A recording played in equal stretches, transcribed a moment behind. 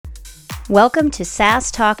Welcome to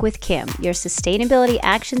SAS Talk with Kim, your Sustainability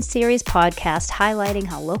Action Series podcast highlighting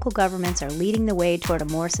how local governments are leading the way toward a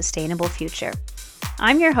more sustainable future.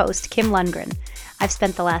 I'm your host, Kim Lundgren. I've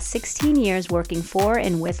spent the last 16 years working for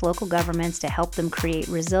and with local governments to help them create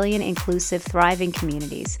resilient, inclusive, thriving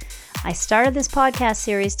communities. I started this podcast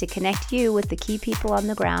series to connect you with the key people on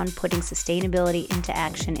the ground putting sustainability into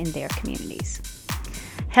action in their communities.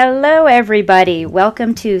 Hello, everybody.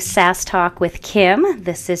 Welcome to SAS Talk with Kim.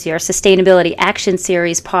 This is your Sustainability Action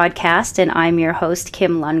Series podcast, and I'm your host,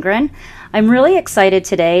 Kim Lundgren. I'm really excited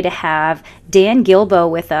today to have Dan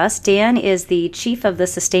Guilbeault with us. Dan is the Chief of the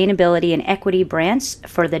Sustainability and Equity Branch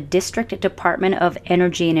for the District Department of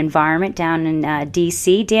Energy and Environment down in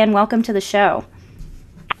D.C. Dan, welcome to the show.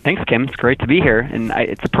 Thanks, Kim. It's great to be here. And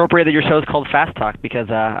it's appropriate that your show is called Fast Talk because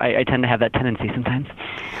I tend to have that tendency sometimes.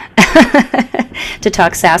 To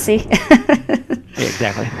talk sassy? Yeah,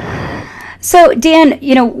 exactly. So, Dan,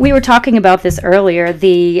 we were talking about this earlier,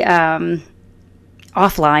 the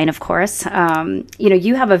offline, of course.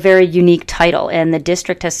 You have a very unique title, and the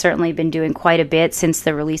district has certainly been doing quite a bit since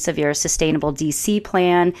the release of your Sustainable DC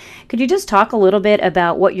plan. Could you just talk a little bit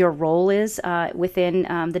about what your role is within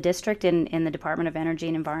the district in the Department of Energy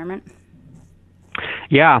and Environment?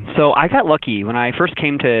 Yeah, so I got lucky. When I first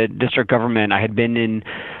came to district government, I had been in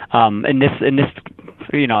this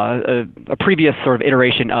a previous sort of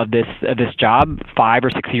iteration of this job 5 or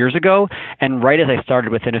 6 years ago, and right as I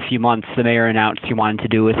started, within a few months, the mayor announced he wanted to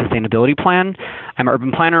do a sustainability plan. I'm an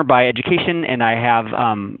urban planner by education, and I have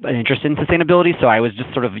an interest in sustainability, so I was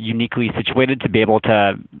just sort of uniquely situated to be able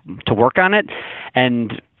to work on it.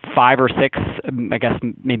 And 5 or 6, I guess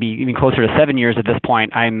maybe even closer to 7 years at this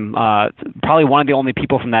point, I'm probably one of the only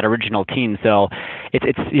people from that original team. So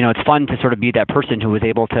it's fun to sort of be that person who was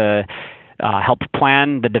able to help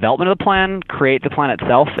plan the development of the plan, create the plan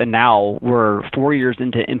itself, and now we're 4 years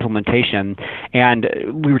into implementation. And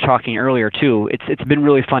we were talking earlier too. It's been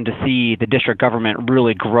really fun to see the district government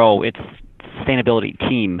really grow its sustainability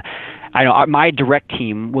team. I know my direct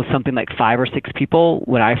team was something like 5 or 6 people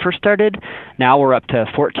when I first started. Now we're up to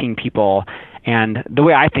 14 people. And the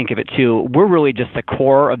way I think of it too, we're really just the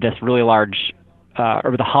core of this really large,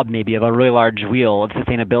 or the hub maybe of a really large wheel of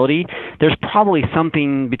sustainability. There's probably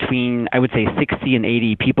something between, I would say, 60 and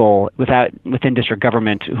 80 people within district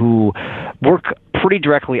government who work pretty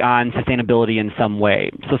directly on sustainability in some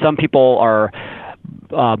way. So some people are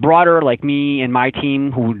broader, like me and my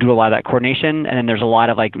team, who do a lot of that coordination, and then there's a lot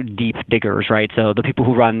of like deep diggers, right? So the people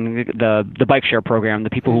who run the bike share program, the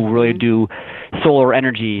people who really do solar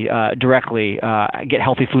energy directly, get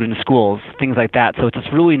healthy food into schools, things like that. So it's this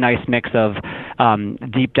really nice mix of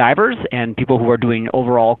deep divers and people who are doing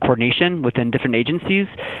overall coordination within different agencies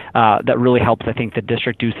that really helps, I think, the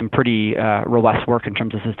district do some pretty robust work in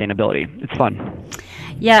terms of sustainability. It's fun.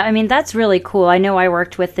 Yeah, I mean, that's really cool. I know I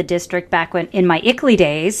worked with the district back in my ICLEI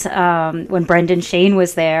days when Brendan Shane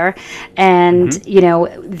was there, and,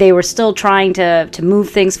 they were still trying to move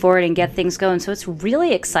things forward and get things going. So it's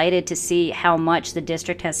really excited to see how much the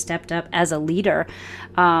district has stepped up as a leader.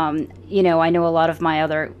 I know a lot of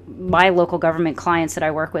my local government clients that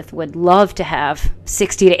I work with would love to have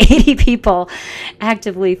 60 to 80 people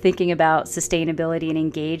actively thinking about sustainability and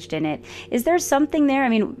engaged in it. Is there something there? I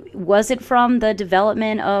mean, was it from the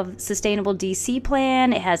development of Sustainable DC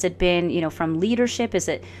plan? Has it been, from leadership?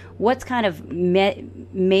 What's kind of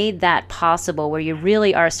made that possible where you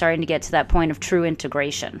really are starting to get to that point of true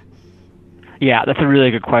integration? Yeah, that's a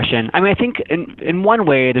really good question. I mean, I think in one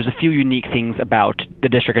way, there's a few unique things about the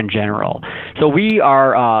district in general. So we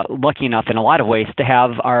are lucky enough in a lot of ways to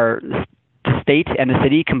have our state and the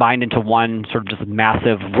city combined into one sort of just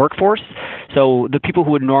massive workforce. So the people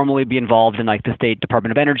who would normally be involved in like the State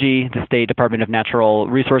Department of Energy, the State Department of Natural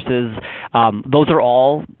Resources, those are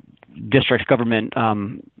all district government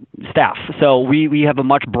staff. So we have a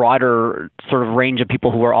much broader sort of range of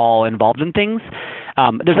people who are all involved in things.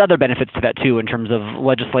 There's other benefits to that too, in terms of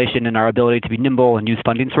legislation and our ability to be nimble and use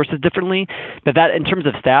funding sources differently. But that, in terms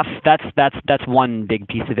of staff, that's one big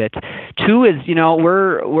piece of it. Two is,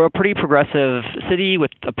 we're a pretty progressive city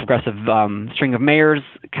with a progressive string of mayors,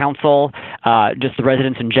 council, just the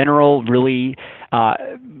residents in general really.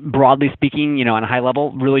 Broadly speaking, on a high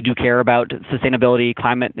level, really do care about sustainability,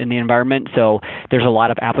 climate, and the environment. So there's a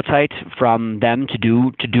lot of appetite from them to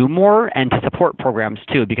do more and to support programs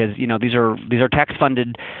too, because these are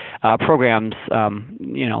tax-funded programs.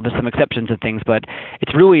 There's some exceptions to things, but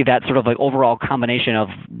it's really that sort of like overall combination of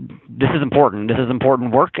this is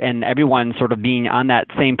important work, and everyone sort of being on that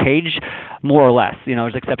same page, more or less.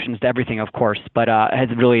 There's exceptions to everything, of course, but has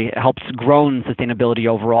really helped grown sustainability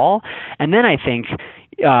overall. And then I think,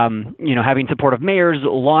 having support of mayors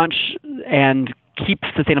launch and keep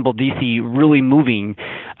Sustainable DC really moving.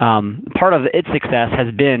 Part of its success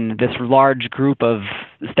has been this large group of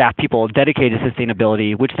staff people dedicated to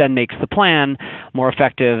sustainability, which then makes the plan more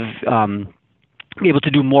effective, be able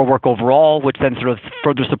to do more work overall, which then sort of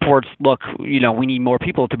further supports, look, we need more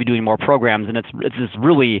people to be doing more programs, and it's a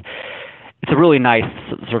really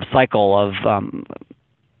nice sort of cycle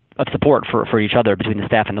of support for each other between the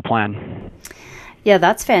staff and the plan. Yeah,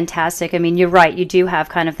 that's fantastic. I mean, you're right. You do have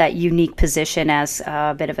kind of that unique position as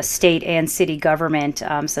a bit of a state and city government.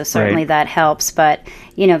 So certainly that helps. But,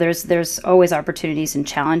 there's always opportunities and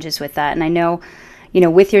challenges with that. And I know,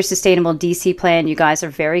 with your Sustainable DC plan, you guys are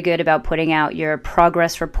very good about putting out your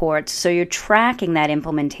progress reports. So you're tracking that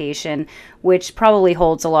implementation, which probably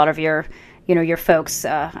holds a lot of your folks,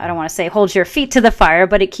 I don't want to say holds your feet to the fire,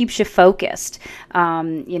 but it keeps you focused,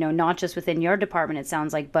 not just within your department, it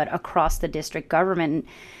sounds like, but across the district government.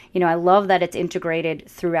 I love that it's integrated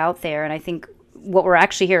throughout there. And I think what we're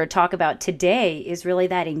actually here to talk about today is really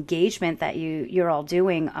that engagement that you're all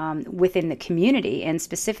doing within the community, and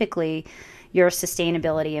specifically your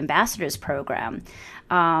Sustainability Ambassadors program.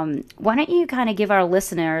 Why don't you kind of give our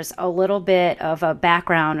listeners a little bit of a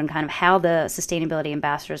background on kind of how the Sustainability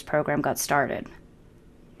Ambassadors program got started?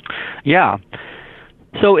 Yeah.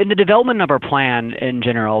 So in the development of our plan in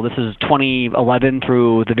general, this is 2011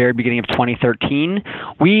 through the very beginning of 2013,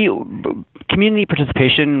 community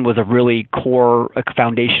participation was a really core,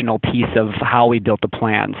 foundational piece of how we built the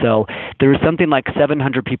plan. So there was something like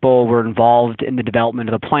 700 people were involved in the development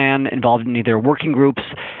of the plan, involved in either working groups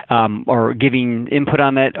or giving input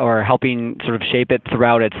on it or helping sort of shape it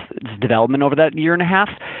throughout its development over that year and a half.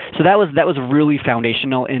 So that was really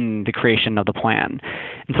foundational in the creation of the plan.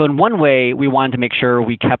 And so in one way, we wanted to make sure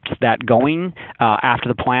we kept that going after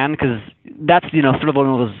the plan, because that's sort of one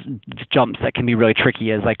of those jumps that can be really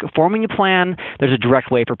tricky. Is like forming a plan, there's a direct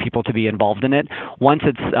way for people to be involved in it. Once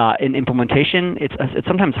it's in implementation, it's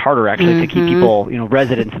sometimes harder actually to keep people,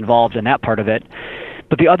 residents involved in that part of it.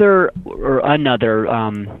 But the other or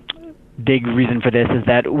another big reason for this is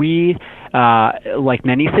that we, like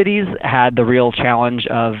many cities, had the real challenge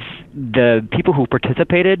of the people who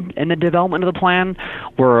participated in the development of the plan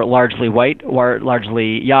were largely white, were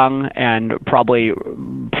largely young, and probably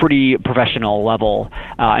pretty professional level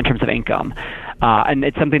in terms of income. And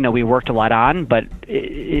it's something that we worked a lot on, but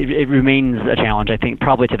it remains a challenge, I think,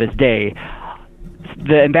 probably to this day.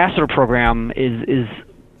 The ambassador program is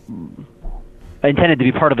intended to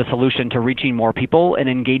be part of the solution to reaching more people and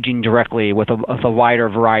engaging directly with a wider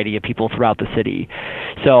variety of people throughout the city.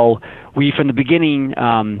 So we, from the beginning,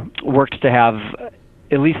 worked to have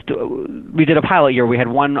at least, we did a pilot year. We had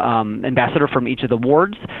one ambassador from each of the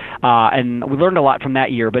wards, and we learned a lot from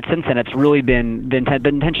that year. But since then, it's really been, the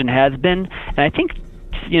intention has been, and I think,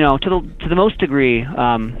 to the most degree,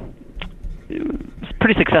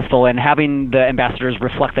 pretty successful in having the ambassadors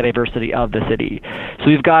reflect the diversity of the city. So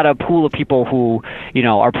we've got a pool of people who,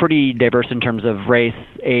 are pretty diverse in terms of race,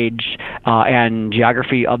 age, and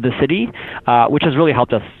geography of the city, which has really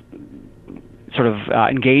helped us sort of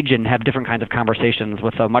engage and have different kinds of conversations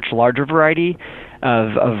with a much larger variety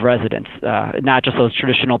of residents, not just those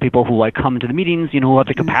traditional people who come to the meetings, who have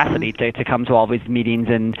the capacity to come to all these meetings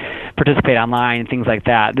and participate online and things like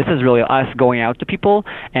that. This is really us going out to people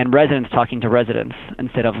and residents talking to residents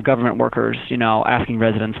instead of government workers, asking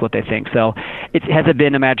residents what they think. So has it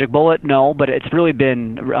been a magic bullet? No, but it's really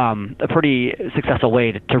been a pretty successful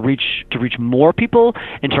way to reach more people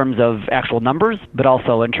in terms of actual numbers, but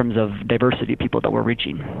also in terms of diversity of people that we're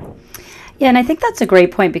reaching. Yeah, and I think that's a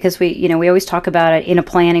great point, because we always talk about it in a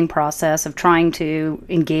planning process of trying to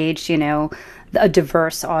engage, a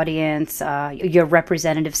diverse audience, your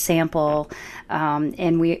representative sample,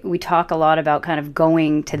 and we talk a lot about kind of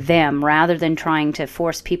going to them rather than trying to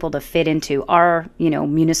force people to fit into our,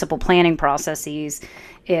 municipal planning processes.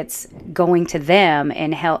 It's going to them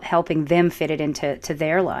and helping them fit it into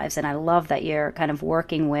their lives. And I love that you're kind of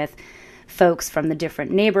working with folks from the different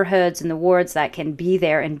neighborhoods and the wards that can be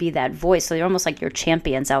there and be that voice. So you're almost like your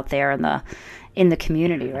champions out there in the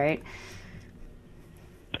community, right?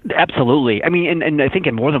 Absolutely. I mean, and I think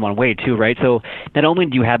in more than one way too, right? So not only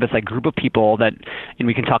do you have this group of people that, and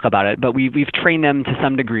we can talk about it, but we've trained them to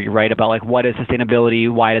some degree, right? About what is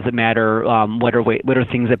sustainability, why does it matter, what are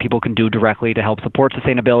things that people can do directly to help support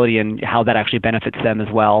sustainability, and how that actually benefits them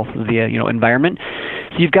as well, the environment.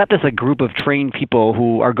 So you've got this group of trained people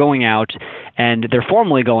who are going out and they're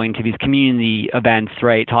formally going to these community events,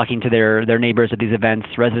 right? Talking to their neighbors at these events,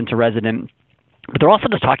 resident to resident. But they're also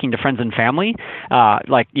just talking to friends and family,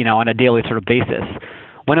 on a daily sort of basis.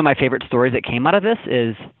 one of my favorite stories that came out of this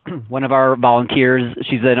is one of our volunteers.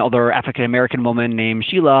 She's an older African American woman named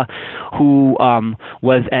Sheila, who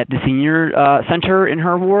was at the senior center in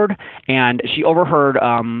her ward, and she overheard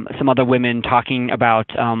some other women talking about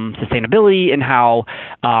sustainability and how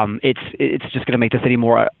it's just going to make the city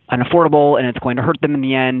more unaffordable, and it's going to hurt them in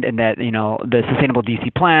the end, and that the sustainable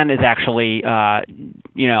DC plan is actually not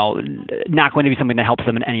going to be something that helps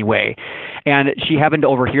them in any way. And she happened to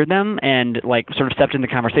overhear them and sort of stepped in the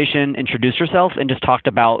conversation, introduced herself, and just talked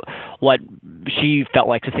about what she felt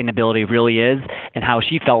like sustainability really is, and how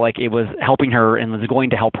she felt like it was helping her and was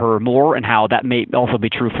going to help her more, and how that may also be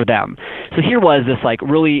true for them. So here was this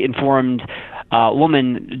really informed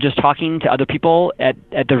woman just talking to other people at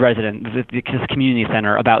the this community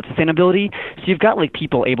center about sustainability. So you've got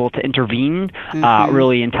people able to intervene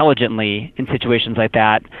really intelligently in situations like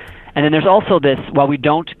that. And then there's also this, while we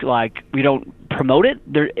don't promote it,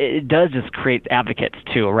 it does just create advocates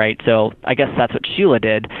too, right? So I guess that's what Sheila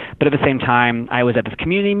did. But at the same time, I was at this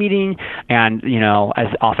community meeting, and as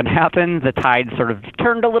often happens, the tide sort of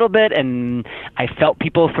turned a little bit, and I felt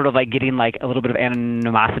people sort of getting a little bit of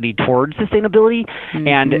animosity towards sustainability.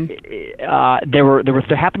 And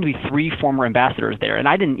there happened to be 3 former ambassadors there, and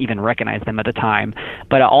I didn't even recognize them at the time.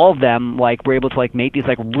 But all of them were able to make these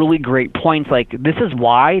really great points. This is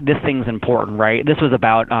why this thing's important, right? This was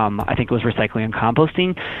about I think it was recycling and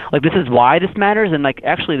composting. This is why this matters, and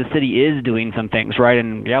actually the city is doing some things, right?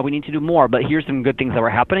 And yeah, we need to do more, but here's some good things that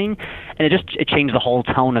were happening. And it changed the whole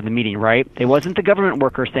tone of the meeting, right? It wasn't the government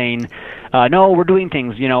worker saying, no, we're doing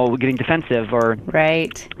things, we're getting defensive, or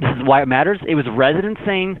right, this is why it matters. It was residents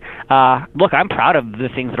saying, look, I'm proud of the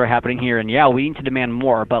things that are happening here, and yeah, we need to demand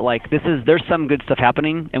more, but there's some good stuff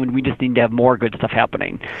happening, and we just need to have more good stuff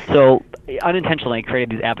happening. So unintentionally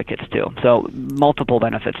created these advocates too. So multiple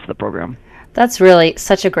benefits to the program. That's really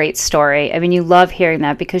such a great story. I mean, you love hearing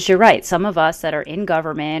that, because you're right. Some of us that are in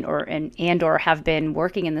government or have been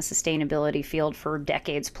working in the sustainability field for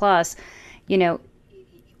decades plus,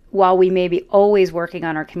 while we may be always working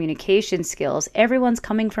on our communication skills, everyone's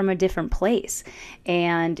coming from a different place.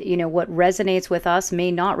 And, what resonates with us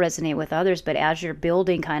may not resonate with others, but as you're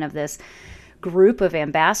building kind of this group of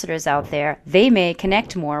ambassadors out there, they may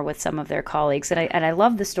connect more with some of their colleagues. And I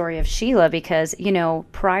love the story of Sheila, because,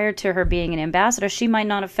 prior to her being an ambassador, she might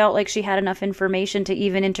not have felt like she had enough information to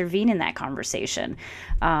even intervene in that conversation.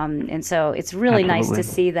 And so it's really nice to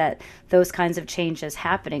see that those kinds of changes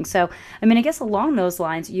happening. So, I mean, I guess along those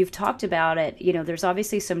lines, you've talked about it, there's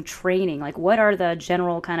obviously some training. What are the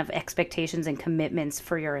general kind of expectations and commitments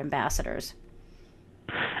for your ambassadors?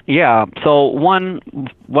 Yeah. So one of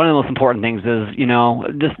the most important things is,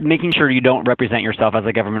 just making sure you don't represent yourself as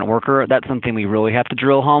a government worker. That's something we really have to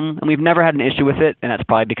drill home, and we've never had an issue with it, and that's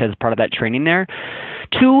probably because part of that training there.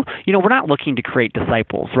 2, we're not looking to create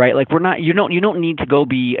disciples, right? We're not. You don't need to go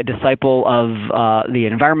be a disciple of the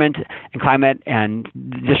environment and climate and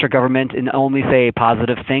district government and only say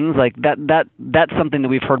positive things. That's something that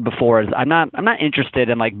we've heard before. Is I'm not interested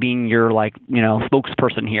in being your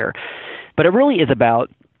spokesperson here. But it really is about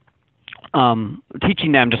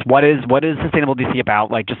teaching them just what is sustainable DC about,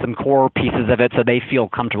 just some core pieces of it, so they feel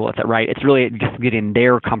comfortable with it, right? It's really just getting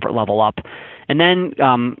their comfort level up. And then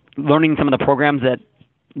learning some of the programs that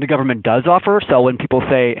the government does offer. So when people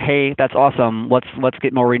say, hey, that's awesome, let's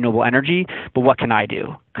get more renewable energy, but what can I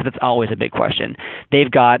do? Because it's always a big question. They've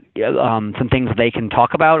got some things they can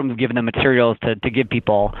talk about, and we've given them materials to give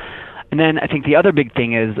people. And then I think the other big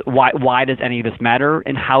thing is why does any of this matter,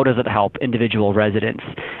 and how does it help individual residents?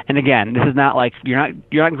 And again, this is not you're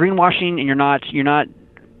not greenwashing, and you're not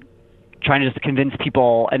trying to just convince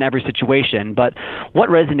people in every situation, but what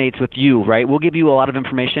resonates with you, right? We'll give you a lot of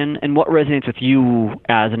information, and what resonates with you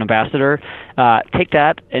as an ambassador, take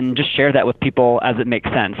that and just share that with people as it makes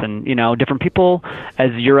sense. And, different people,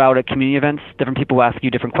 as you're out at community events, different people will ask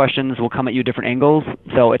you different questions, will come at you different angles.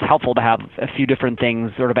 So it's helpful to have a few different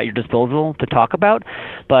things sort of at your disposal to talk about.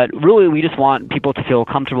 But really, we just want people to feel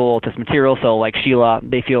comfortable with this material. So like Sheila,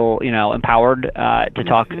 they feel, empowered to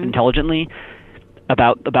talk intelligently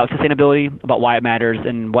about sustainability, about why it matters,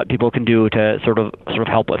 and what people can do to sort of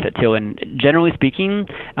help with it too. And generally speaking,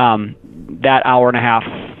 that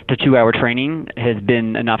 1.5 to 2 hour training has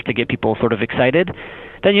been enough to get people sort of excited.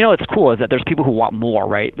 Then what's cool is that there's people who want more,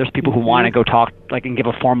 right? There's people who want to go talk and give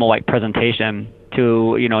a formal presentation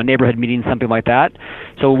to a neighborhood meeting, something like that.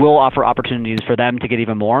 So we'll offer opportunities for them to get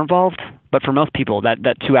even more involved. But for most people, that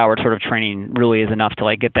 2 hour sort of training really is enough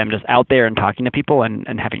to get them just out there and talking to people and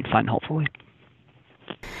having fun, hopefully.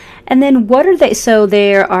 And then what are they? So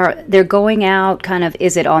they're going out kind of,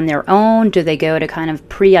 is it on their own? Do they go to kind of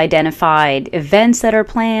pre-identified events that are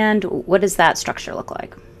planned? What does that structure look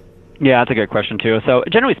like? Yeah, that's a good question too. So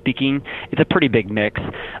generally speaking, it's a pretty big mix.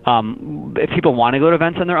 If people want to go to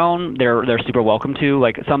events on their own, they're super welcome to.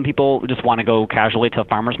 Like some people just want to go casually to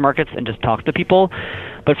farmers markets and just talk to people.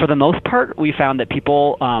 But for the most part, we found that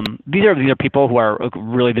people, these are people who are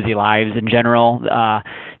really busy lives in general,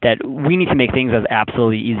 that we need to make things as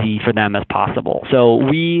absolutely easy for them as possible. So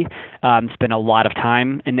we spend a lot of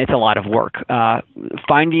time, and it's a lot of work,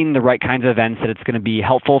 finding the right kinds of events that it's going to be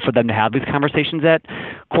helpful for them to have these conversations at,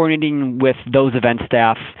 coordinating with those event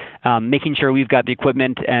staff, making sure we've got the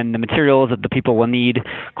equipment and the materials that the people will need,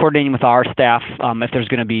 coordinating with our staff if there's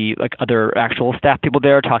going to be like other actual staff people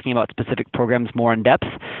there talking about specific programs more in depth,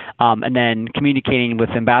 and then communicating with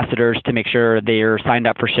ambassadors to make sure they're signed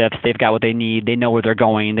up for shifts, they've got what they need, they know where they're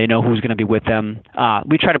going, they know who's going to be with them.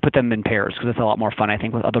 We try to put them in pairs because it's a lot more fun, I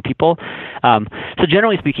think, with other people. So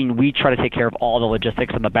generally speaking, we try to take care of all the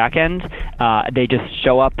logistics on the back end. They just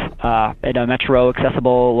show up at a metro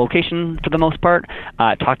accessible location for the most part,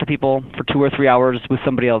 talk to people for 2 or 3 hours with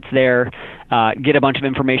somebody else there, get a bunch of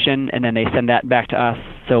information, and then they send that back to us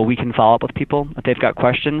so we can follow up with people if they've got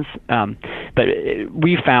questions. But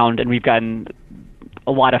we found, and we've gotten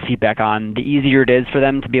a lot of feedback on, the easier it is for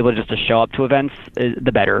them to be able to just to show up to events,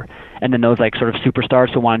 the better. And then those like sort of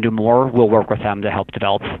superstars who want to do more, we'll work with them to help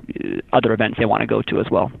develop other events they want to go to as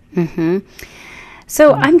well. Mm-hmm.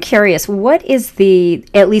 So I'm curious, what is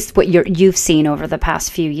at least what you've seen over the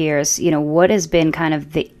past few years, what has been kind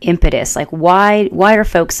of the impetus? Like why are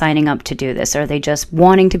folks signing up to do this? Are they just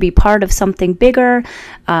wanting to be part of something bigger?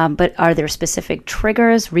 But are there specific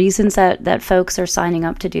triggers, reasons that folks are signing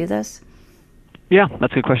up to do this? Yeah,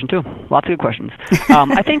 that's a good question too. Lots of good questions.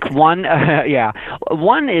 I think one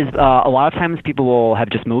is a lot of times people will have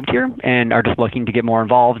just moved here and are just looking to get more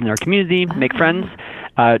involved in their community, make friends.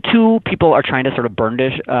 2, people are trying to sort of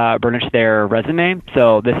burnish their resume.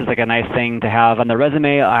 So this is like a nice thing to have on the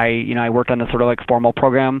resume. I worked on this sort of like formal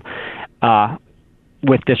program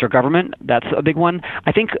with district government. That's a big one.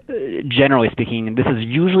 I think generally speaking, this is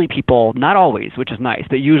usually people, not always, which is nice,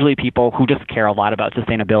 but usually people who just care a lot about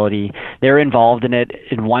sustainability. They're involved in it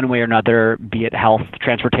in one way or another, be it health,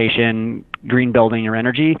 transportation, green building, or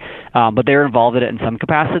energy, but they're involved in it in some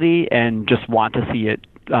capacity and just want to see it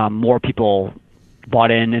more people bought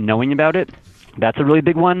in and knowing about it. That's a really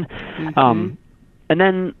big one. Mm-hmm. And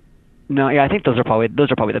then, I think those are probably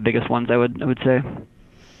the biggest ones I would say.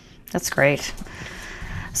 That's great.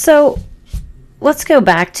 So let's go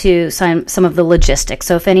back to some of the logistics.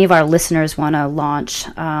 So if any of our listeners want to launch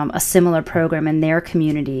a similar program in their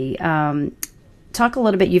community, talk a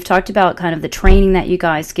little bit. You've talked about kind of the training that you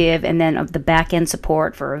guys give and then of the back end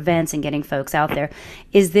support for events and getting folks out there.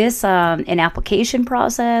 Is this an application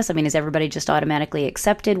process? I mean, is everybody just automatically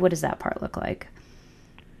accepted? What does that part look like?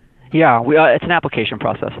 Yeah, it's an application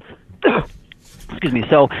process. Excuse me.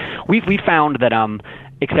 So we found that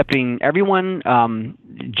accepting everyone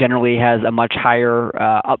generally has a much higher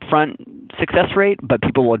upfront success rate, but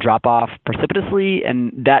people will drop off precipitously,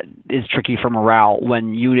 and that is tricky for morale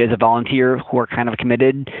when you as a volunteer who are kind of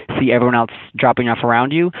committed see everyone else dropping off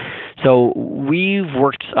around you. So we've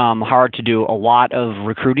worked hard to do a lot of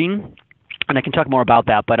recruiting, and I can talk more about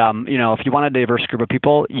that, but if you want a diverse group of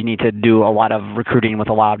people, you need to do a lot of recruiting with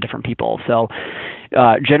a lot of different people. So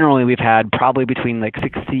generally, we've had probably between like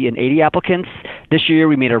 60 and 80 applicants. This year,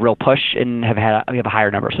 we made a real push and we have a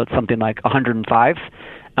higher number, so it's something like 105.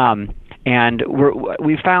 And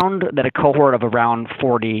we found that a cohort of around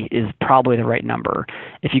 40 is probably the right number.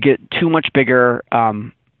 If you get too much bigger,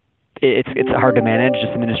 it's hard to manage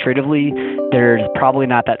just administratively. There's probably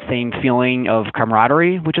not that same feeling of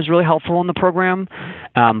camaraderie, which is really helpful in the program.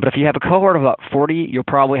 But if you have a cohort of about 40, you'll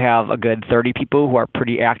probably have a good 30 people who are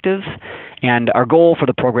pretty active. And our goal for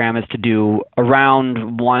the program is to do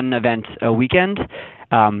around one event a weekend.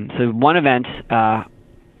 So one event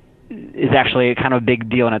is actually kind of a big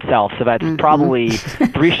deal in itself. So that's probably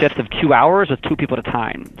 3 shifts of 2 hours with 2 people at a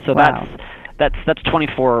time. So wow. that's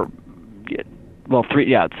 24. Well, 3.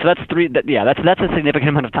 Yeah. So that's 3. That's a significant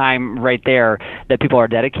amount of time right there that people are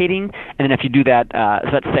dedicating. And then if you do that, so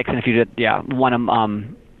that's 6. And if you did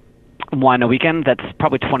one a weekend, that's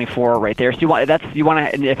probably 24 right there. So you want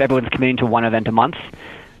if everyone's committing to one event a month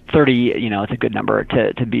 30, it's a good number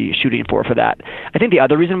to be shooting for that. I think the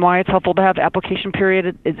other reason why it's helpful to have the application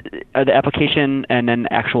period is the application and then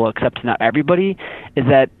actual acceptance, not everybody, is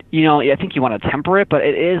that, I think you want to temper it, but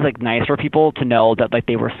it is like nice for people to know that like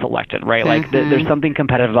they were selected, right? Like there's something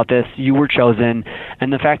competitive about this. You were chosen,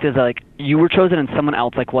 and the fact is that like you were chosen and someone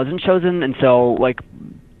else like wasn't chosen, and so like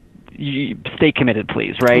you stay committed,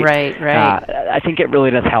 please, right? Right. I think it really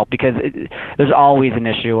does help because there's always an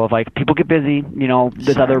issue of like people get busy,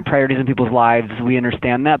 there's other priorities in people's lives. We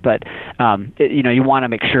understand that, but you want to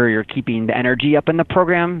make sure you're keeping the energy up in the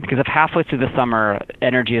program, because if halfway through the summer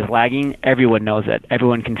energy is lagging, everyone knows it,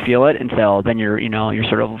 everyone can feel it, and so then you're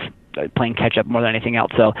sort of playing catch up more than anything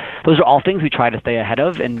else. So those are all things we try to stay ahead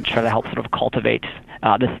of and try to help sort of cultivate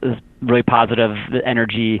this is really positive, the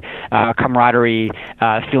energy, camaraderie,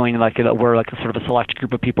 feeling like we're like a sort of a select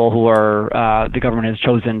group of people who are the government has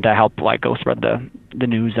chosen to help like go spread the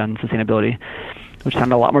news on sustainability, which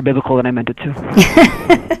sounded a lot more biblical than I meant it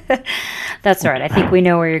to. That's all right. I think we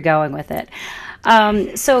know where you're going with it.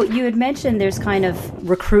 So you had mentioned there's kind of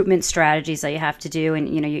recruitment strategies that you have to do, and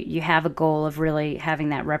you have a goal of really having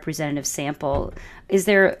that representative sample.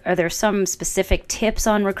 Are there some specific tips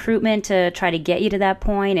on recruitment to try to get you to that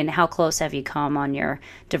point, and how close have you come on your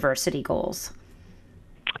diversity goals?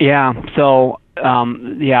 Yeah. So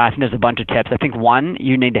I think there's a bunch of tips. I think one,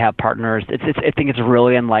 you need to have partners. I think it's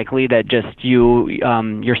really unlikely that just you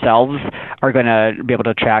yourselves are going to be able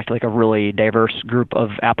to attract like a really diverse group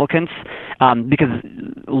of applicants, because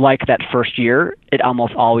like that first year, it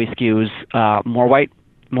almost always skews more white,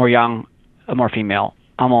 more young, more female.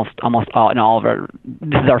 Almost all in all of our.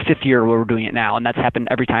 This is our 5th year where we're doing it now, and that's happened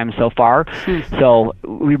every time so far. So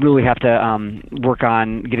we really have to work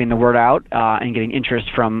on getting the word out and getting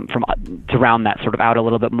interest from to round that sort of out a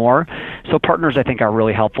little bit more. So partners, I think, are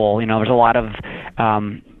really helpful. There's a lot of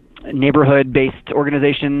neighborhood-based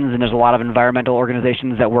organizations, and there's a lot of environmental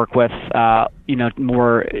organizations that work with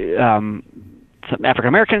more some African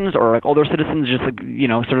Americans or like older citizens, just like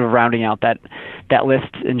sort of rounding out that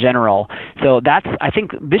list in general. So I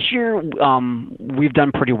think this year we've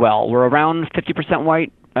done pretty well. We're around 50%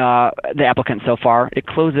 white, the applicants so far. It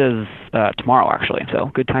closes tomorrow, actually, so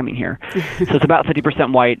good timing here. So it's about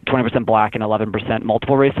 50% white, 20% black, and 11%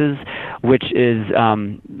 multiple races, which is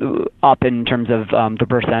up in terms of the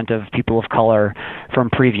percent of people of color from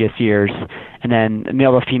previous years. And then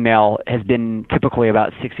male to female has been typically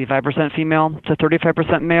about 65% female to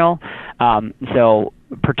 35% male. So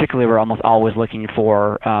particularly, we're almost always looking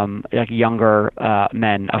for like younger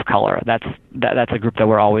men of color. That's a group that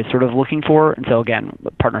we're always sort of looking for. And so again,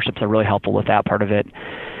 partnerships are really helpful with that part of it.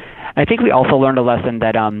 I think we also learned a lesson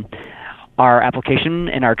that our application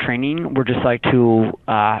and our training were just like too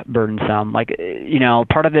burdensome. Like,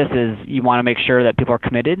 part of this is you want to make sure that people are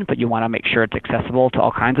committed, but you want to make sure it's accessible to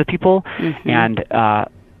all kinds of people. And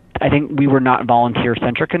I think we were not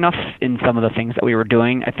volunteer-centric enough in some of the things that we were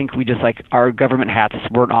doing. I think we just like our government hats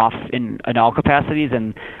weren't off in all capacities,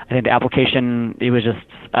 and I think the application, it was just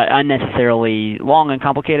unnecessarily long and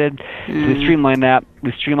complicated. So we streamlined that.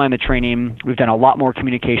 We streamlined the training. We've done a lot more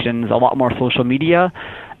communications, a lot more social media.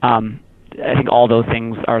 I think all those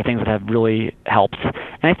things are things that have really helped.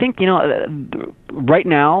 And I think, right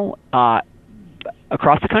now,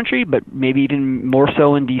 across the country, but maybe even more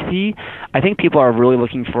so in DC, I think people are really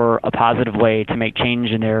looking for a positive way to make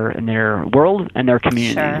change in their world and their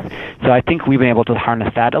communities. Sure. So I think we've been able to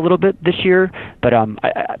harness that a little bit this year. But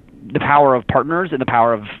the power of partners and the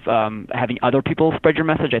power of having other people spread your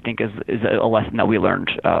message, I think, is a lesson that we learned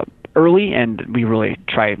early, and we really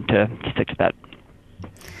try to stick to that.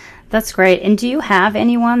 That's great. And do you have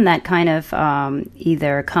anyone that kind of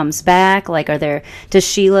either comes back, like does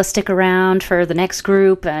Sheila stick around for the next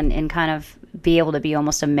group and kind of be able to be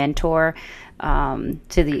almost a mentor to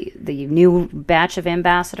the new batch of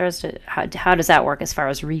ambassadors? How does that work as far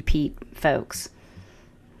as repeat folks?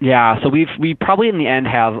 Yeah, so we probably in the end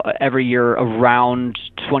have every year around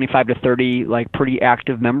 25 to 30 like pretty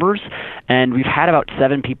active members, and we've had about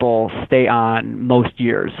 7 people stay on most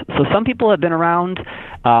years. So some people have been around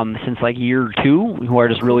since like year 2 who are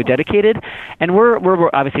just really dedicated, and we're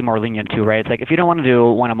obviously more lenient too, right? It's like if you don't want to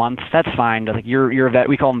do one a month, that's fine. Like you're a vet,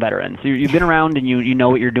 we call them veterans. So you've been around and you know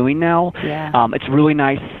what you're doing now. Yeah. It's really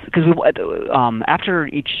nice because after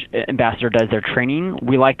each ambassador does their training,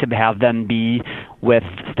 we like to have them be with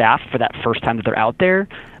staff for that first time that they're out there.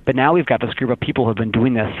 But now we've got this group of people who have been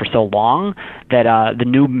doing this for so long that the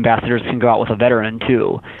new ambassadors can go out with a veteran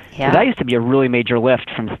too. Yeah. So that used to be a really major lift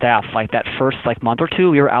from staff. Like that first month or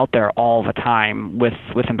two, we were out there all the time with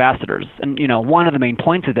ambassadors. And one of the main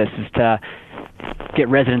points of this is to get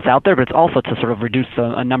residents out there, but it's also to sort of reduce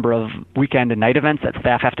a number of weekend and night events that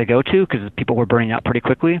staff have to go to because people were burning out pretty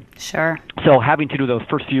quickly. Sure. So having to do those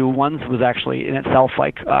first few ones was actually in itself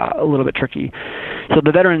like a little bit tricky. So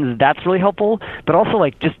the veterans, that's really helpful, but also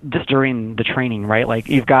like just during the training, right? Like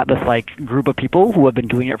you've got this like group of people who have been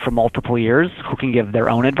doing it for multiple years who can give their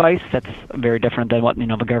own advice. That's very different than what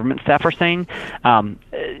the government staff are saying.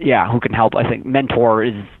 Who can help. I think mentor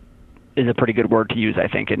is a pretty good word to use, I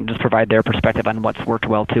think, and just provide their perspective on what's worked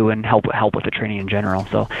well too, and help with the training in general.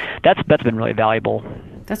 So that's been really valuable.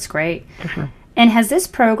 That's great. For sure. And has this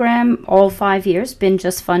program, all 5 years, been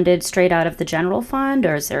just funded straight out of the general fund,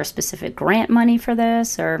 or is there a specific grant money for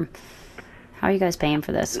this, or how are you guys paying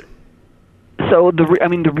for this? So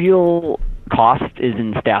the real cost is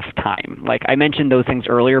in staff time. Like I mentioned those things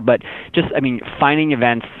earlier, but just, finding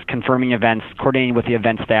events, confirming events, coordinating with the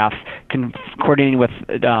event staff, coordinating with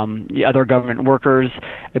the other government workers,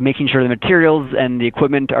 making sure the materials and the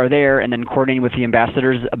equipment are there, and then coordinating with the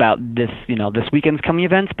ambassadors about this weekend's coming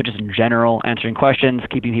events, but just in general, answering questions,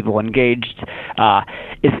 keeping people engaged,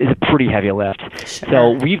 is a pretty heavy lift. Sure.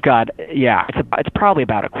 So we've got, it's probably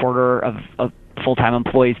about a quarter of full-time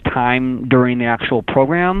employees' time during the actual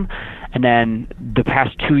program. And then the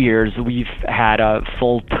past 2 years, we've had a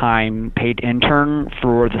full-time paid intern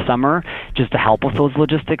for the summer just to help with those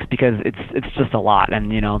logistics because it's just a lot,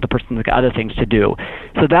 and the person's got other things to do.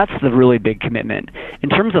 So that's the really big commitment. In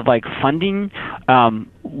terms of like funding,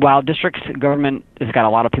 while district government has got a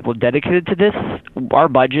lot of people dedicated to this, our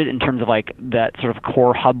budget in terms of like that sort of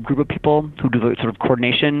core hub group of people who do the sort of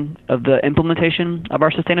coordination of the implementation of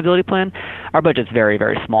our sustainability plan, our budget's very,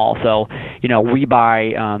 very small. So we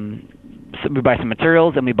buy some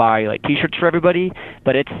materials and we buy like T-shirts for everybody,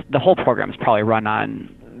 but the whole program is probably run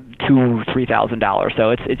on $2,000-3,000.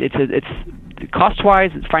 So it's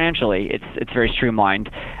cost-wise, financially, it's very streamlined.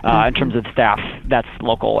 In terms of staff, that's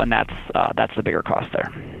local, and that's the bigger cost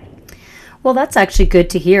there. Well, that's actually good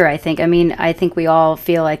to hear, I think. I think we all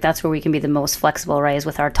feel like that's where we can be the most flexible, right, is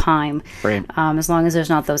with our time. Right. As long as there's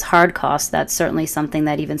not those hard costs, that's certainly something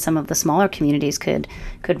that even some of the smaller communities could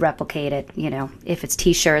replicate it, if it's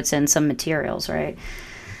T-shirts and some materials, right?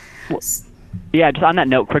 Well, yeah, just on that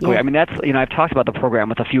note quickly, Yeah. that's, I've talked about the program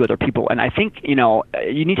with a few other people, and I think, you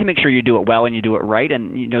need to make sure you do it well and you do it right,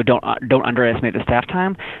 and, don't underestimate the staff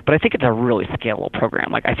time, but I think it's a really scalable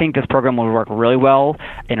program. Like, I think this program will work really well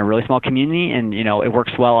in a really small community, and, it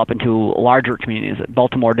works well up into larger communities.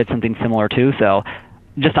 Baltimore did something similar too, so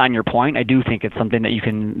just on your point, I do think it's something that you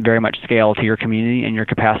can very much scale to your community and your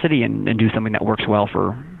capacity and do something that works well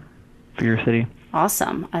for your city.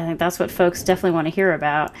 Awesome. I think that's what folks definitely want to hear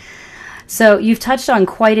about. So you've touched on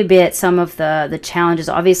quite a bit some of the challenges,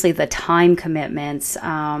 obviously the time commitments.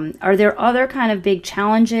 Are there other kind of big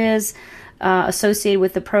challenges associated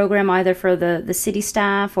with the program, either for the city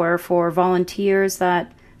staff or for volunteers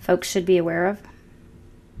that folks should be aware of?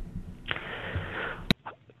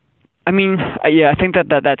 I think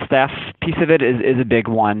that staff piece of it is a big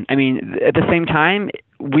one. At the same time,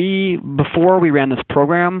 before we ran this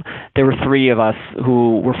program, there were three of us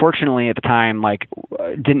who were fortunately at the time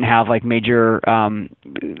didn't have major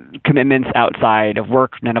commitments outside of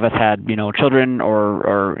work. None of us had children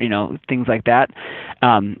or things like that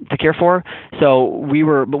to care for. So we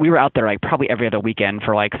were out there probably every other weekend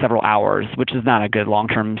for several hours, which is not a good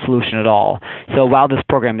long-term solution at all. So while this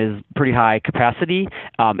program is pretty high capacity,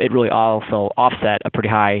 it really also offset a pretty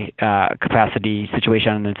high capacity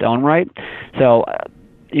situation in its own right. So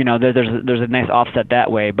there's a nice offset that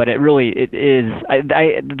way, but it is.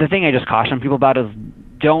 The thing I just caution people about is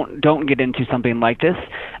don't get into something like this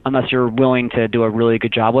unless you're willing to do a really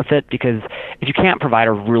good job with it, because if you can't provide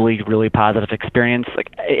a really, really positive experience,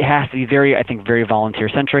 it has to be very volunteer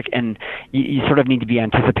centric, and you sort of need to be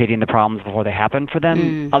anticipating the problems before they happen for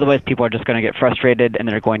them. Otherwise, people are just going to get frustrated and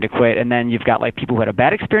they're going to quit, and then you've got people who had a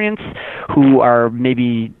bad experience who are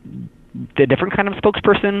maybe the different kind of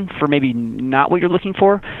spokesperson for maybe not what you're looking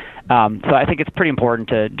for. So I think it's pretty important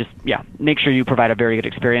to just make sure you provide a very good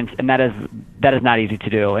experience, and that is not easy to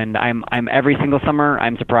do. And I'm every single summer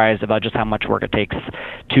I'm surprised about just how much work it takes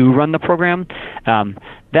to run the program.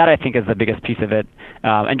 That I think is the biggest piece of it,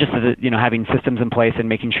 and just having systems in place and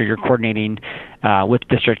making sure you're coordinating with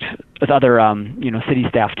other city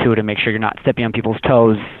staff too, to make sure you're not stepping on people's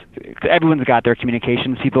toes. Everyone's got their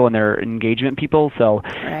communications people and their engagement people, so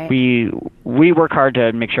right. we work hard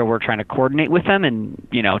to make sure we're trying to coordinate with them and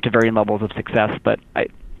to varying levels of success. But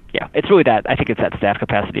it's really I think it's that staff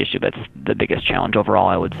capacity issue that's the biggest challenge overall,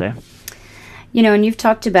 I would say. And you've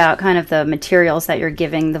talked about kind of the materials that you're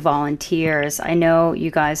giving the volunteers. I know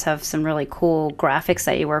you guys have some really cool graphics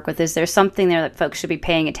that you work with. Is there something there that folks should be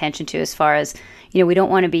paying attention to as far as, we don't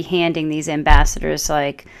want to be handing these ambassadors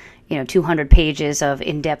 200 pages of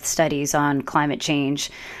in-depth studies on climate change.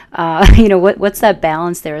 What's that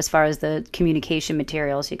balance there as far as the communication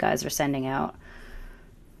materials you guys are sending out?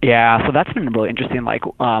 Yeah, so that's been a really interesting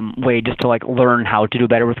way just to learn how to do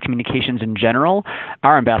better with communications in general.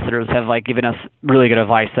 Our ambassadors have given us really good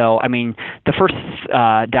advice. So I mean, the first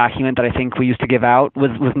document that I think we used to give out was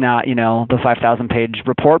not the 5,000-page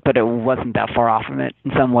report, but it wasn't that far off from it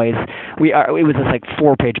in some ways. It was this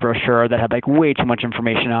 4-page brochure that had way too much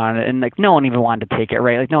information on it, and no one even wanted to take it,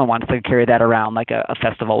 right? No one wants to carry that around like a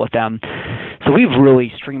festival with them. So we've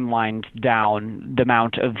really streamlined down the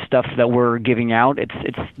amount of stuff that we're giving out.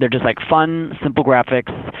 They're just fun, simple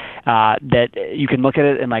graphics that you can look at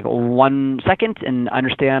it in 1 second and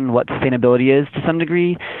understand what sustainability is to some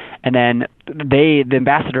degree. And then the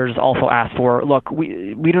ambassadors also ask for, look,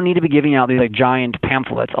 we don't need to be giving out these giant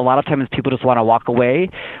pamphlets. A lot of times people just want to walk away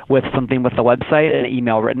with something with the website and an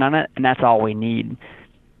email written on it, and that's all we need.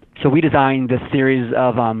 So we designed this series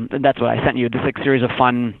of, that's what I sent you, this series of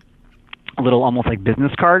fun little almost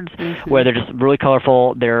business cards, where they're just really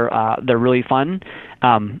colorful. They're really fun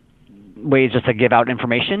ways just to give out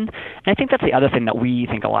information. And I think that's the other thing that we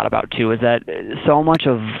think a lot about too, is that so much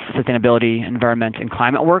of sustainability, environment, and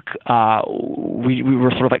climate work, we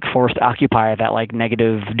were sort of forced to occupy that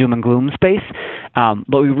negative doom and gloom space.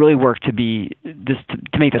 But we really work to be just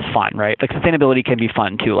to make this fun, right? Sustainability can be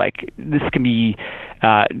fun too. This can be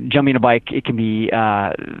jumping a bike. It can be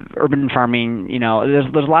urban farming.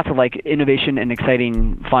 There's lots of innovation and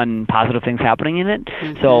exciting, fun, positive things happening in it.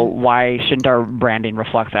 Mm-hmm. So why shouldn't our branding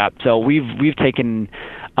reflect that? So we've taken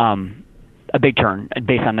a big turn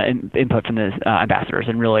based on the input from the ambassadors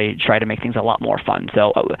and really try to make things a lot more fun.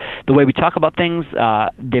 So the way we talk about things,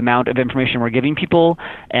 the amount of information we're giving people,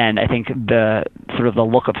 and I think the sort of the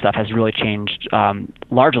look of stuff has really changed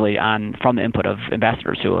largely from the input of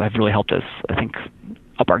ambassadors who have really helped us, I think,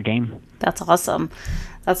 up our game. That's awesome.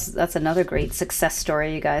 That's another great success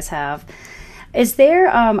story you guys have. Is there,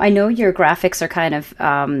 I know your graphics are kind of,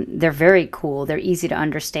 they're very cool. They're easy to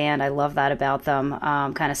understand. I love that about them.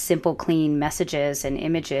 Kind of simple, clean messages and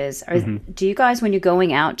images. Do you guys, when you're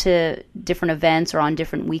going out to different events or on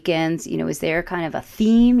different weekends, is there kind of a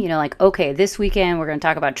theme, okay, this weekend we're going to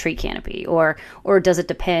talk about tree canopy, or does it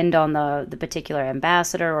depend on the particular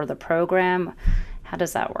ambassador or the program? How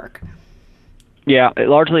does that work? Yeah, it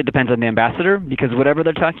largely depends on the ambassador, because whatever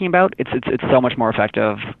they're talking about, it's so much more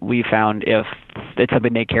effective, we found, if it's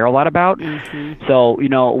something they care a lot about. Mm-hmm. So,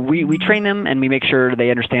 we train them and we make sure they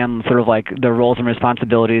understand sort of the roles and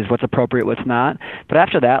responsibilities, what's appropriate, what's not. But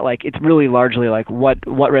after that, it's really largely what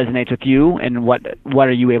resonates with you and what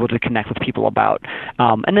are you able to connect with people about.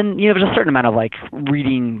 And then, there's a certain amount of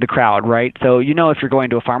reading the crowd, right? So, if you're going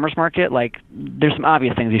to a farmer's market, there's some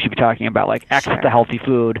obvious things you should be talking about, access to healthy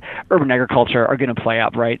food, urban agriculture are going to play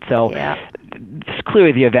up, right? So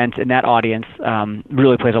clearly the event and that audience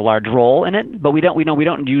really plays a large role in it, but we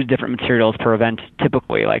don't use different materials per event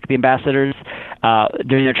typically. The ambassadors,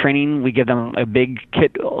 during their training, we give them a big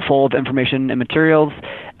kit full of information and materials,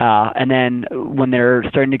 and then when they're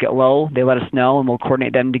starting to get low, they let us know and we'll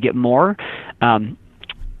coordinate them to get more.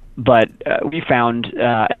 But we found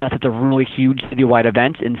if it's a really huge citywide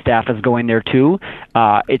event and staff is going there too,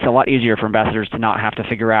 it's a lot easier for ambassadors to not have to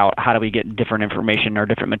figure out how do we get different information or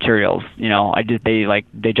different materials.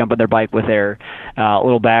 They jump on their bike with their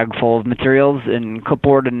little bag full of materials and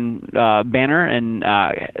clipboard and banner and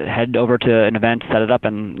head over to an event, set it up,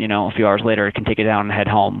 and a few hours later can take it down and head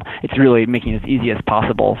home. It's really making it as easy as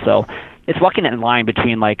possible. So it's walking that line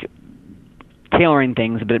between tailoring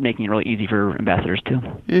things, but making it really easy for ambassadors too.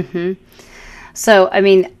 Mm-hmm. So,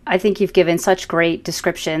 I think you've given such great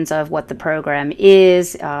descriptions of what the program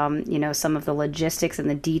is, some of the logistics and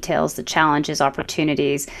the details, the challenges,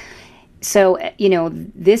 opportunities. So,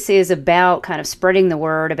 this is about kind of spreading the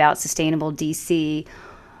word about sustainable DC.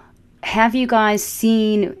 Have you guys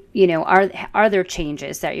seen, are there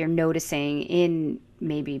changes that you're noticing in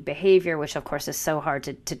maybe behavior, which of course is so hard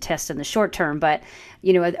to test in the short term, but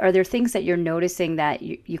are there things that you're noticing that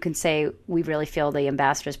you can say we really feel the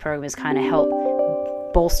ambassadors program has kind of helped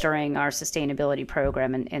bolstering our sustainability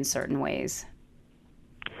program in certain ways?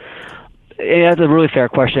 Yeah, that's a really fair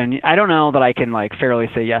question. I don't know that I can fairly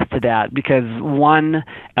say yes to that, because one,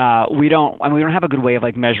 we don't have a good way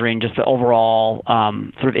of measuring just the overall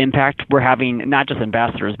sort of impact we're having, not just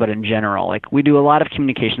ambassadors but in general. We do a lot of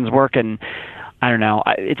communications work, and I don't know,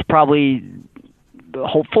 it's probably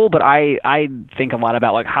hopeful, but I think a lot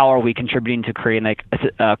about like how are we contributing to creating like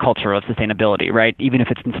a culture of sustainability, right? Even if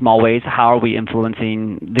it's in small ways, how are we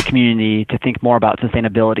influencing the community to think more about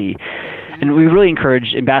sustainability? And we really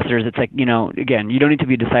encourage ambassadors. It's like, again, you don't need to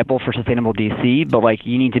be a disciple for Sustainable DC, but like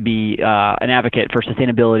you need to be an advocate for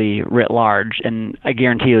sustainability writ large. And I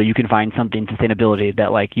guarantee you can find something in sustainability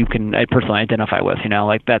that like you can personally identify with.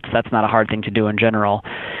 Like that's not a hard thing to do in general.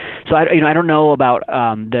 So I don't know about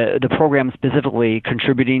the program specifically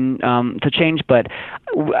contributing to change, but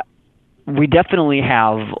we definitely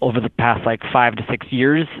have over the past like 5 to 6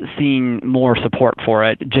 years seen more support for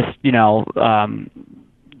it. Just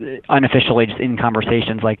unofficially, just in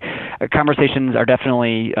conversations. Like conversations are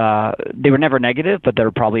definitely they were never negative, but they're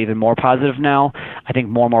probably even more positive now. I think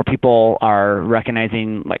more and more people are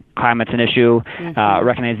recognizing like climate's an issue,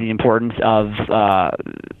 recognizing the importance of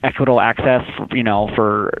equitable access,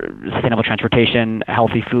 for sustainable transportation,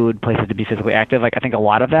 healthy food, places to be physically active. Like I think a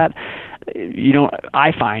lot of that,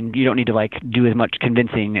 I find you don't need to like do as much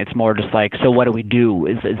convincing. It's more just like, so what do we do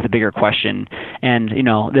is the bigger question. And,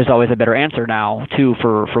 there's always a better answer now too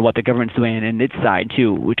for what the government's doing in its side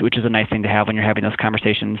too, which is a nice thing to have when you're having those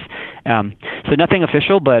conversations. So nothing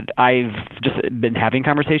official, but I've just been having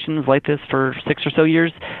conversations like this for 6 or so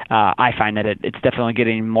years. I find that it's definitely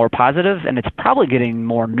getting more positive, and it's probably getting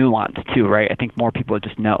more nuanced too, right? I think more people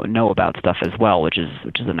just know about stuff as well, which is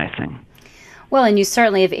a nice thing. Well, and you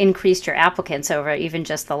certainly have increased your applicants over even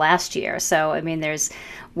just the last year. So, I mean,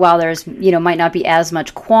 while there's might not be as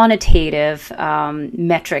much quantitative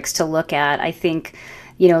metrics to look at, I think,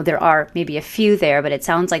 there are maybe a few there, but it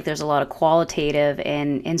sounds like there's a lot of qualitative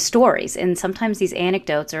and stories. And sometimes these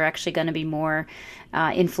anecdotes are actually going to be more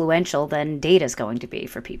influential than data is going to be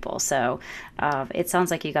for people. So it sounds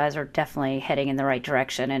like you guys are definitely heading in the right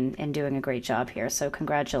direction and doing a great job here. So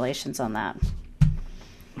congratulations on that.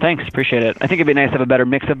 Thanks. Appreciate it. I think it'd be nice to have a better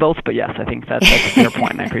mix of both, but yes, I think that's a fair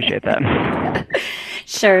point, and I appreciate that.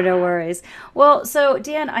 Sure, no worries. Well, so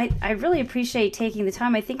Dan, I really appreciate taking the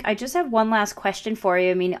time. I think I just have one last question for you.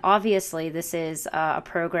 I mean, obviously, this is a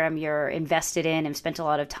program you're invested in and spent a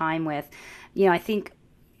lot of time with. I think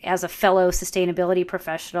as a fellow sustainability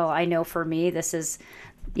professional, I know for me, this is,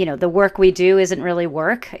 the work we do isn't really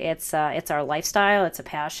work. It's our lifestyle. It's a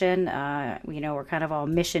passion. We're kind of all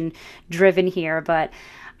mission driven here, but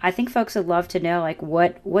I think folks would love to know, like,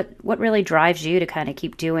 what really drives you to kind of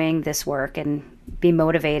keep doing this work and be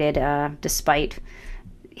motivated despite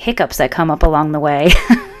hiccups that come up along the way.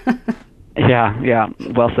 Yeah,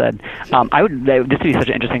 well said. This would be such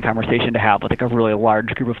an interesting conversation to have with like a really large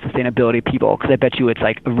group of sustainability people, because I bet you it's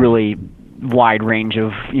like a really wide range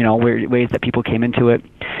of ways that people came into it.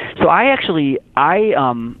 So I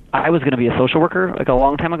was going to be a social worker like a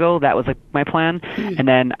long time ago. That was like my plan. And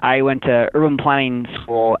then I went to urban planning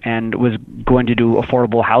school and was going to do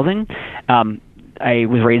affordable housing. I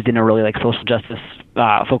was raised in a really like social justice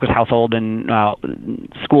focused household, and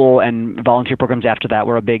school and volunteer programs after that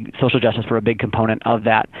were social justice were a big component of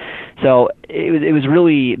that. So it was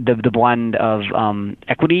really the blend of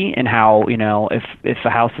equity and how, if a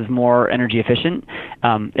house is more energy efficient,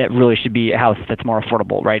 it really should be a house that's more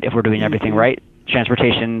affordable, right? If we're doing everything right.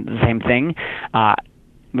 Transportation, the same thing.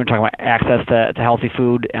 We're talking about access to healthy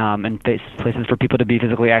food and places for people to be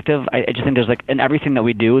physically active. I just think there's like in everything that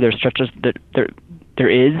we do, there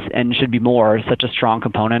is and should be such a strong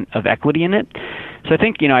component of equity in it. So I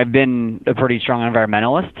think I've been a pretty strong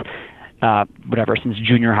environmentalist, since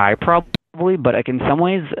junior high probably, but like in some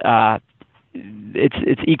ways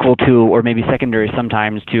it's equal to, or maybe secondary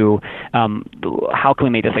sometimes to, how can we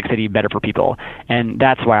make this like city better for people? And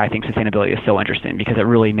that's why I think sustainability is so interesting, because it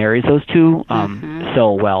really marries those two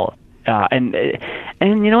so well. And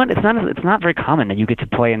you know what? It's not very common that you get to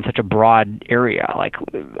play in such a broad area. Like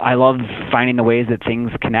I love finding the ways that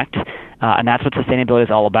things connect, and that's what sustainability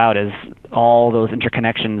is all about: is all those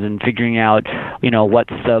interconnections and figuring out, what's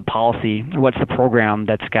the policy, what's the program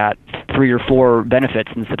that's got 3 or 4 benefits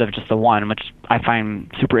instead of just the one, which I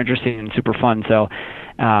find super interesting and super fun. So.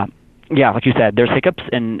 Yeah, like you said, there's hiccups,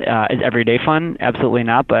 and is every day fun? Absolutely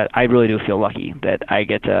not, but I really do feel lucky that I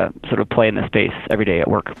get to sort of play in this space every day at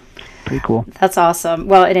work. Pretty cool. That's awesome.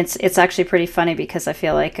 Well, and it's actually pretty funny, because I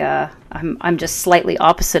feel like I'm just slightly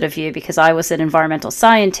opposite of you, because I was an environmental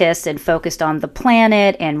scientist and focused on the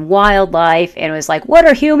planet and wildlife, and it was like, what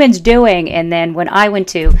are humans doing? And then when I went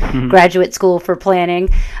to graduate school for planning,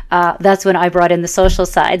 that's when I brought in the social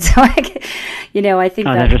side. So I think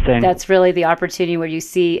that's really the opportunity where you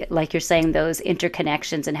see, like you're saying, those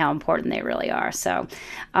interconnections and how important they really are. So,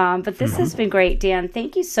 but this has been great, Dan.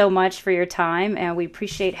 Thank you so much for your time, and we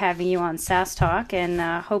appreciate having you on SAS Talk, and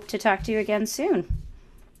hope to talk to you again soon.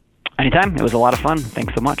 Anytime. It was a lot of fun.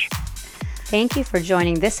 Thanks so much. Thank you for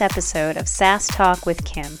joining this episode of SAS Talk with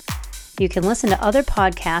Kim. You can listen to other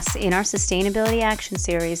podcasts in our Sustainability Action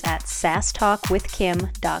Series at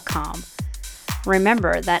sastalkwithkim.com.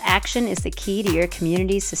 Remember that action is the key to your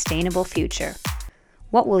community's sustainable future.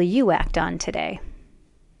 What will you act on today?